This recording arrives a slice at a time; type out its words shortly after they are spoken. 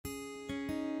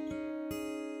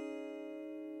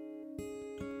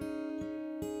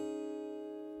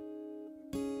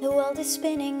world is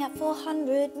spinning at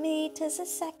 400 meters a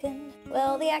second.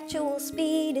 Well, the actual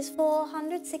speed is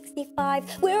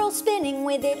 465. We're all spinning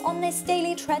with it on this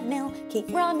daily treadmill.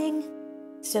 Keep running,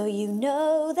 so you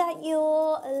know that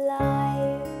you're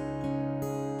alive.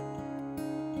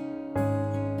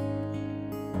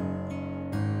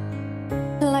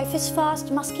 Life is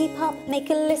fast, must keep up, make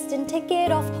a list and tick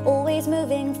it off. Always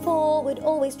moving forward,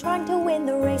 always trying to win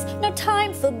the race. No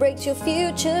time for breaks, your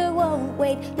future won't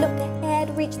wait. Look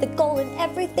ahead, reach the goal and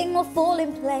everything will fall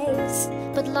in place.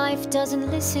 But life doesn't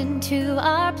listen to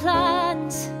our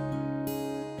plans.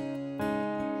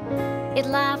 It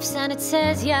laughs and it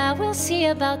says, yeah, we'll see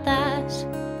about that.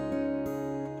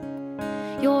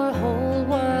 Your whole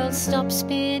world stops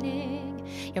spinning,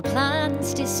 your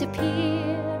plans disappear.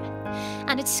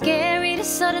 And it's scary to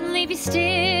suddenly be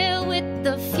still with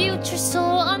the future so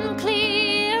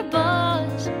unclear. But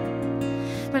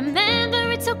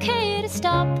remember, it's okay to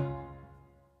stop,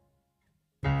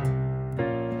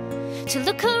 to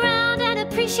look around and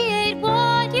appreciate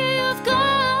what you've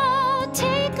got.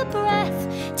 Take a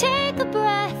breath, take a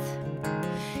breath.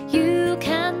 You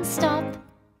can stop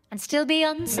and still be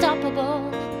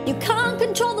unstoppable. You can't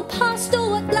control the past or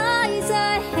what lies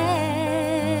ahead.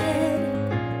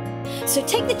 So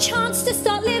take the chance to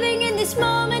start living in this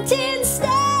moment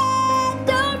instead.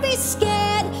 Don't be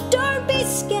scared, don't be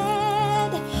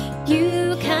scared.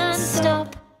 You can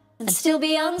stop and still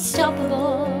be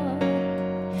unstoppable.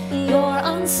 You're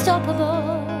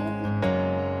unstoppable.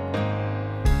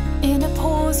 In a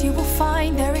pause you will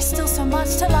find there is still so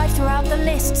much to life throughout the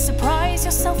list. Surprise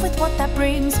yourself with what that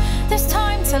brings. There's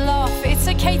time to laugh, it's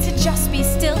okay to just be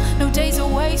still. No days are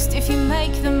waste if you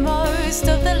make the most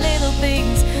of the little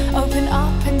things. Open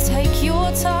up and take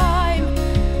your time.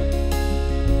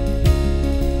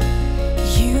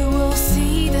 You will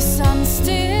see the sun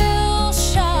still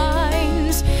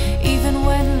shines. Even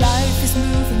when life is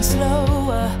moving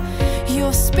slower,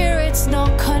 your spirit's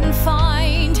not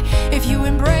confined. If you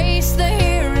embrace the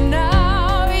here and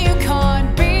now, you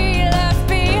can't be left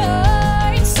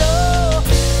behind. So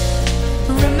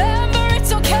remember,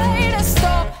 it's okay to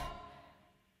stop,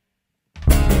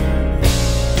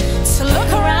 to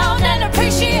look around and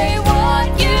appreciate what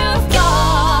you've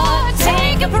got.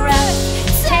 Take a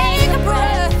breath, take a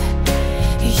breath.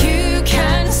 You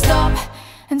can stop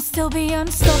and still be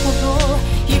unstoppable.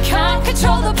 You can't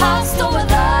control the past or what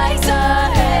lies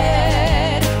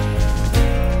ahead.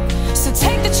 So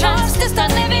take the chance to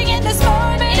start living in this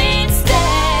moment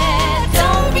instead.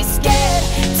 Don't be scared,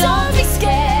 don't be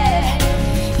scared.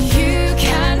 You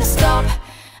can stop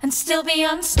and still be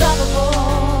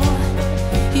unstoppable.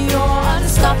 You're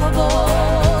unstoppable.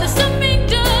 The stopping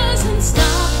doesn't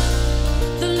stop.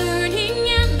 The learning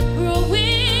and the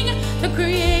growing, the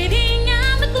creating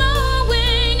and the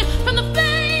glowing. From the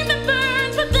flame that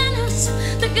burns within us,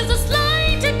 that gives us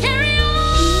light to carry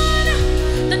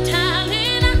on. The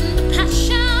talent and the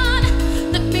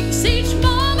passion that makes each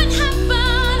moment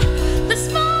happen. The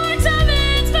sparks of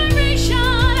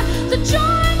inspiration, the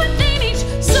joy within each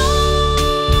song.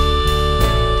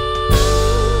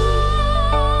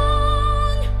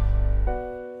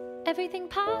 Everything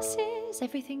passes,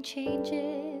 everything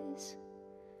changes.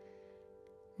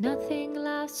 Nothing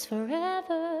lasts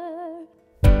forever.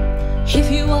 If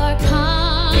you are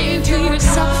kind to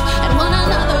yourself and one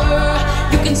another,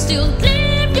 you can still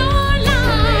live your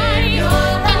life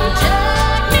and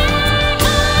technically.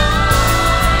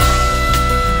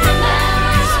 Remember,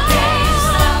 it's okay to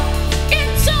stop.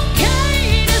 It's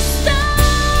okay to stop.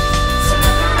 So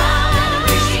look around and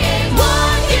appreciate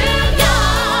what you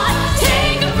got.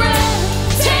 Take a breath,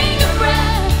 take a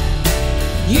breath.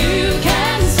 You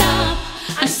can stop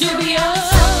and still be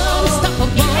yours.